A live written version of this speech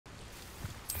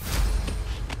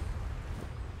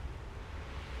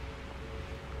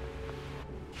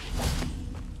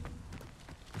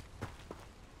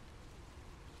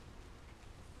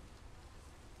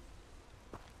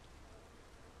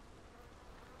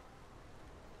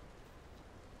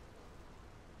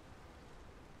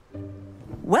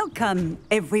Welcome,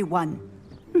 everyone.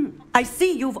 I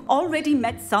see you've already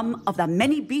met some of the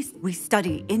many beasts we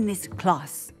study in this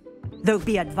class. Though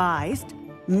be advised,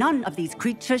 none of these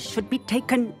creatures should be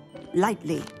taken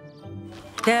lightly.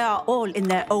 They are all in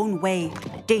their own way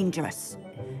dangerous,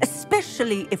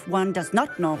 especially if one does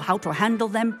not know how to handle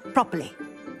them properly.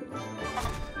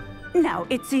 Now,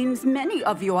 it seems many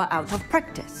of you are out of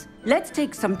practice. Let's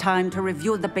take some time to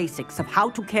review the basics of how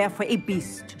to care for a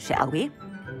beast, shall we?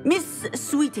 Miss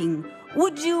Sweeting,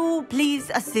 would you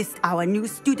please assist our new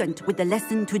student with the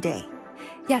lesson today?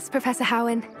 Yes, Professor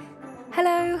Howen.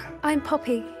 Hello, I'm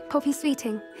Poppy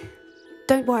Sweeting.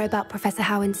 Don't worry about Professor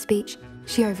Howen's speech.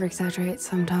 She over-exaggerates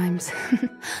sometimes.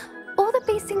 All the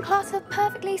beasts in class are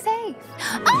perfectly safe.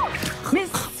 Oh!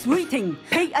 Miss Sweeting,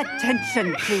 pay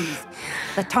attention, please.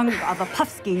 The tongue of a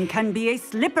puffskein can be a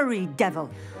slippery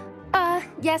devil.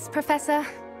 Yes, Professor.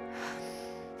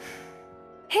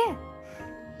 Here,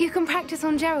 you can practice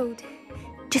on Gerald.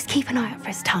 Just keep an eye out for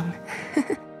his tongue.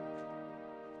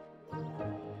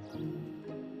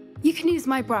 You can use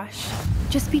my brush.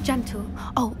 Just be gentle.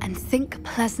 Oh, and think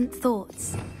pleasant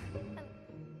thoughts.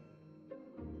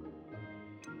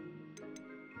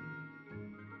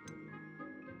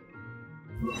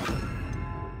 I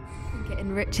think it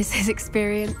enriches his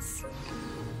experience.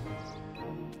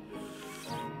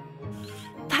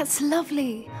 That's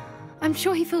lovely. I'm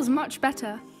sure he feels much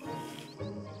better.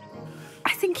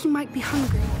 I think he might be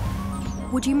hungry.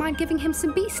 Would you mind giving him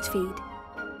some beast feed?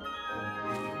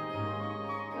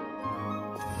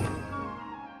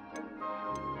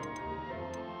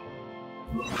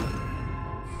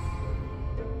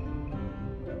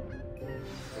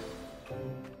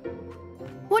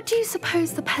 What do you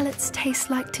suppose the pellets taste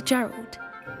like to Gerald?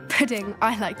 Pudding,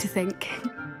 I like to think.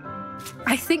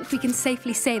 I think we can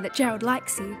safely say that Gerald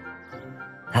likes you.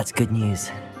 That's good news.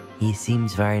 He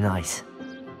seems very nice.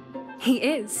 He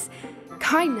is.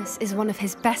 Kindness is one of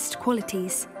his best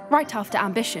qualities, right after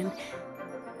ambition.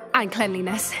 And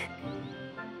cleanliness.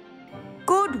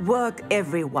 Good work,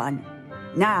 everyone.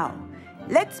 Now,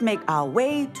 let's make our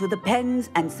way to the pens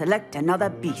and select another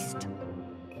beast.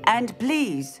 And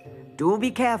please, do be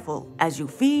careful as you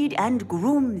feed and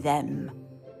groom them.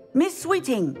 Miss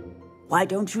Sweeting, why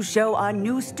don't you show our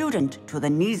new student to the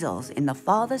Neasels in the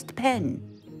farthest pen?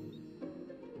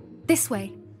 This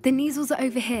way. The Neasels are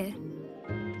over here.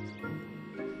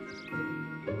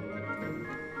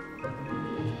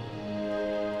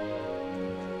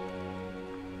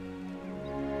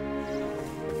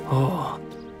 Oh,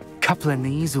 couple of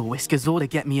Neasel whiskers ought to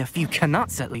get me a few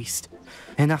canuts at least.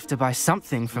 Enough to buy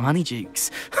something from Honeydukes.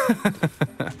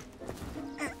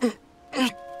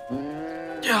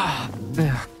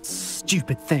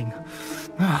 Stupid thing.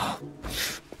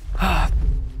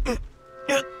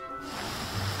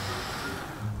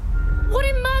 What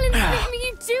in Merlin's name are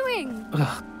you doing?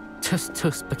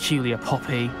 Tuss, peculiar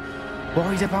Poppy.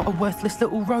 Worried about a worthless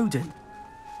little rodent.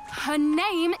 Her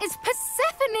name is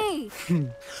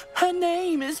Persephone! Her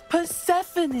name is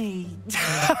Persephone!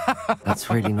 That's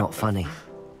really not funny.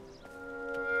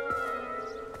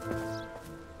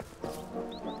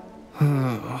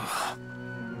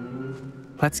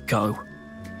 Let's go.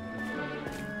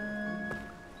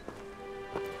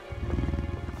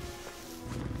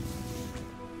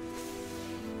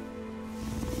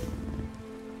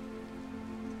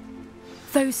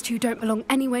 Those two don't belong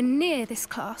anywhere near this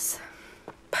class.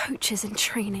 Poachers in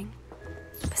training.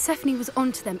 Persephone was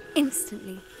onto them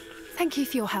instantly. Thank you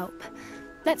for your help.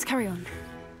 Let's carry on.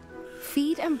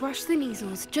 Feed and brush the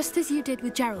Neasels just as you did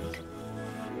with Gerald.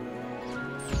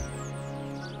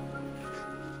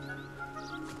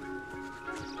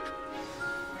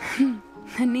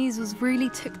 The Neasels really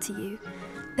took to you.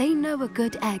 They know a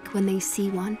good egg when they see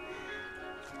one.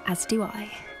 As do I.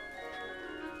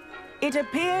 It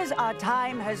appears our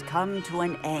time has come to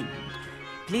an end.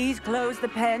 Please close the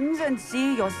pens and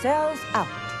see yourselves out.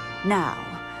 Now,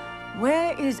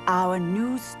 where is our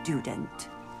new student?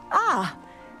 Ah,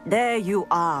 there you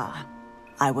are.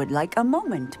 I would like a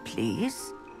moment,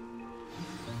 please.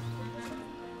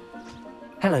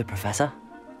 Hello, Professor.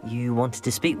 You wanted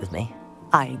to speak with me?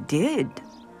 I did.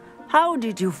 How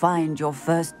did you find your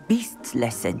first beasts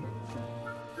lesson?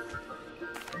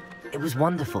 It was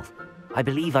wonderful. I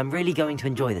believe I'm really going to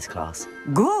enjoy this class.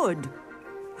 Good.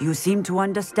 You seem to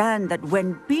understand that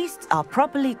when beasts are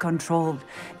properly controlled,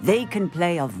 they can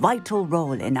play a vital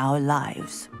role in our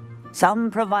lives. Some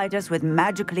provide us with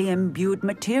magically imbued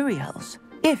materials,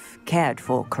 if cared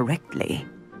for correctly,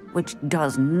 which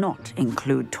does not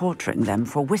include torturing them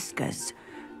for whiskers.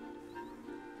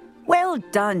 Well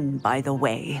done, by the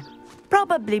way.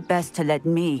 Probably best to let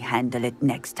me handle it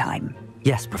next time.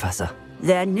 Yes, Professor.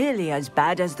 They're nearly as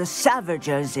bad as the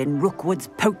Savagers in Rookwood's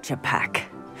poacher pack.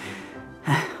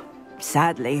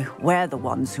 Sadly, we're the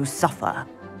ones who suffer,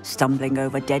 stumbling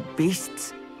over dead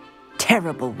beasts.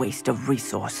 Terrible waste of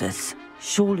resources.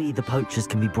 Surely the poachers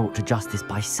can be brought to justice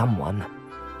by someone.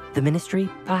 The Ministry,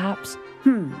 perhaps?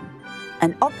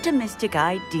 An optimistic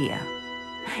idea.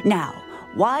 Now,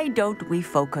 why don't we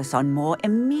focus on more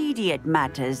immediate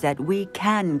matters that we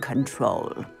can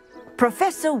control?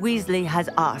 Professor Weasley has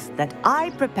asked that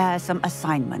I prepare some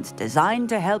assignments designed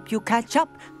to help you catch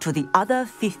up to the other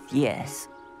 5th years.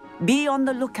 Be on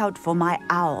the lookout for my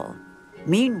owl.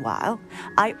 Meanwhile,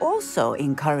 I also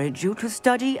encourage you to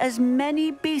study as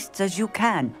many beasts as you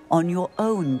can on your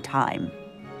own time.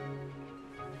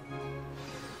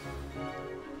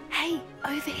 Hey,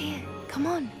 over here. Come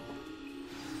on.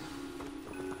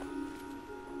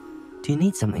 Do you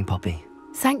need something, Poppy?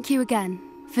 Thank you again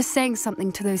for saying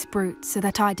something to those brutes so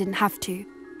that I didn't have to.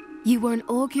 You were an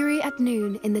augury at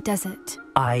noon in the desert.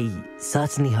 I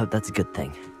certainly hope that's a good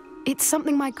thing. It's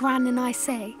something my gran and I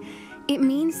say. It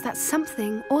means that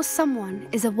something or someone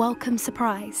is a welcome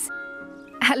surprise.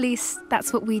 At least,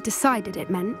 that's what we decided it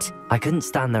meant. I couldn't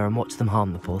stand there and watch them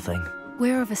harm the poor thing.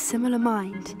 We're of a similar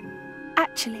mind.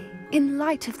 Actually, in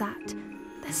light of that,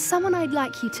 there's someone I'd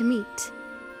like you to meet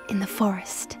in the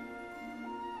forest.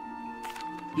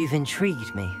 You've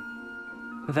intrigued me.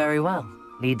 Very well.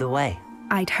 Lead the way.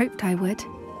 I'd hoped I would.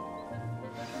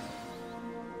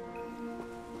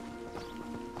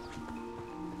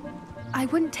 I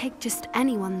wouldn't take just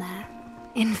anyone there.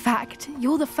 In fact,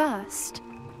 you're the first.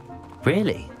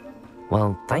 Really?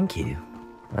 Well, thank you,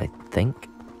 I think.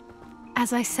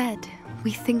 As I said,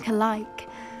 we think alike.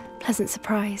 Pleasant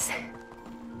surprise.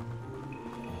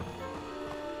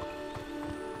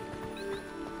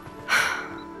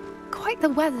 Quite the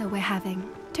weather we're having,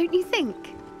 don't you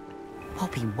think?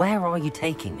 Poppy, where are you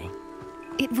taking me?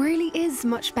 It really is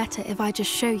much better if I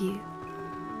just show you.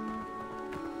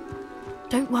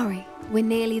 Don't worry, we're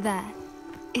nearly there.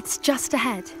 It's just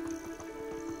ahead.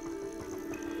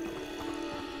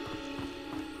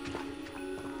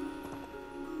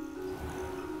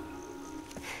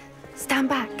 Stand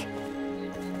back.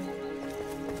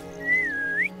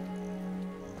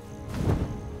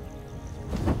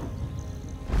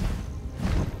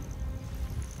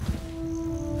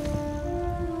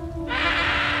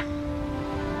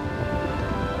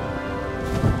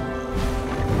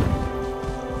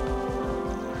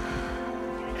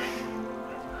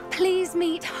 Please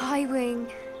meet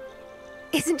Highwing.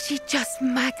 Isn't she just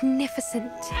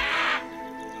magnificent?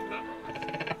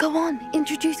 Go on,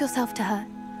 introduce yourself to her.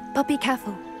 But be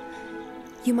careful.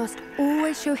 You must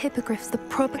always show hippogriffs the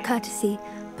proper courtesy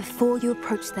before you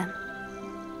approach them.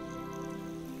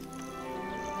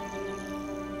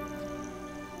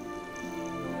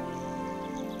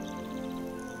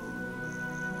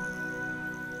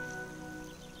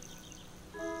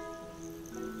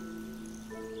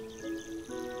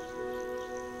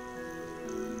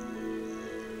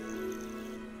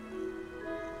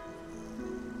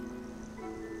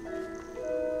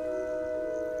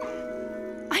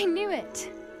 I knew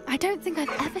it! I don't think I've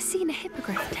ever seen a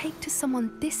hippogriff take to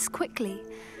someone this quickly.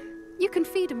 You can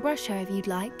feed and brush her if you'd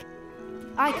like.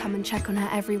 I come and check on her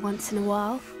every once in a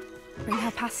while. Bring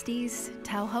her pasties,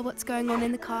 tell her what's going on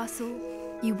in the castle.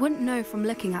 You wouldn't know from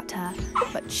looking at her,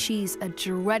 but she's a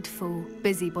dreadful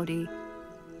busybody.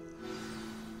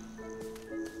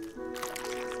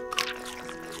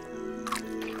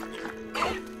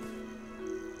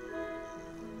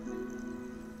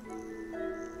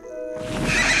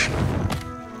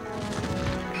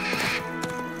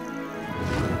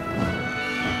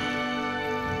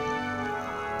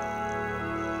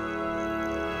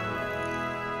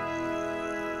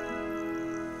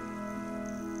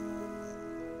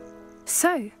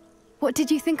 So, what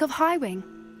did you think of Highwing?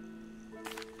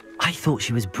 I thought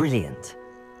she was brilliant.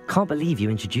 Can't believe you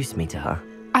introduced me to her.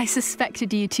 I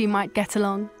suspected you two might get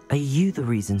along. Are you the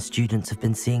reason students have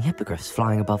been seeing hippogriffs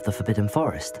flying above the Forbidden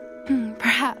Forest?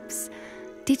 Perhaps.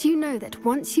 Did you know that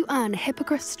once you earn a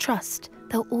hippogriff's trust,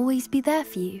 they'll always be there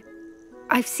for you?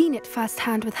 I've seen it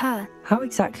firsthand with her. How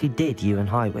exactly did you and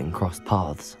Highwing cross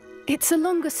paths? It's a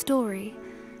longer story,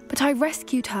 but I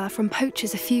rescued her from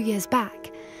poachers a few years back.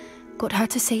 Got her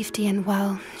to safety and,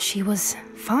 well, she was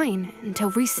fine until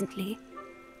recently.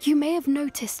 You may have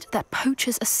noticed that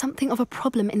poachers are something of a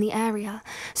problem in the area,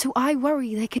 so I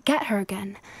worry they could get her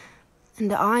again.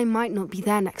 And I might not be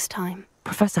there next time.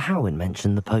 Professor Howin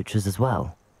mentioned the poachers as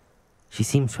well. She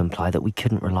seems to imply that we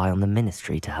couldn't rely on the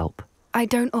Ministry to help. I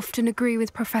don't often agree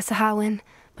with Professor Howin,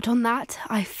 but on that,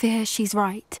 I fear she's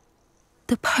right.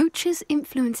 The poachers'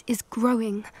 influence is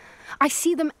growing. I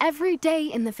see them every day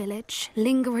in the village,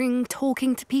 lingering,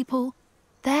 talking to people.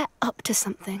 They're up to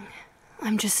something.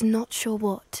 I'm just not sure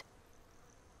what.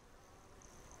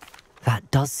 That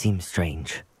does seem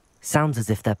strange. Sounds as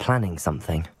if they're planning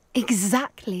something.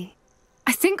 Exactly.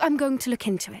 I think I'm going to look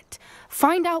into it.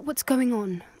 Find out what's going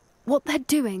on. What they're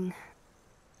doing.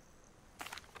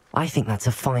 I think that's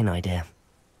a fine idea.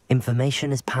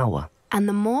 Information is power. And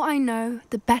the more I know,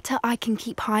 the better I can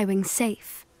keep Highwing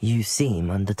safe. You seem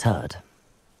undeterred.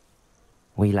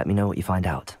 Will you let me know what you find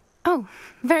out? Oh,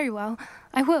 very well.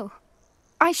 I will.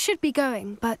 I should be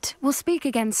going, but we'll speak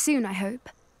again soon, I hope.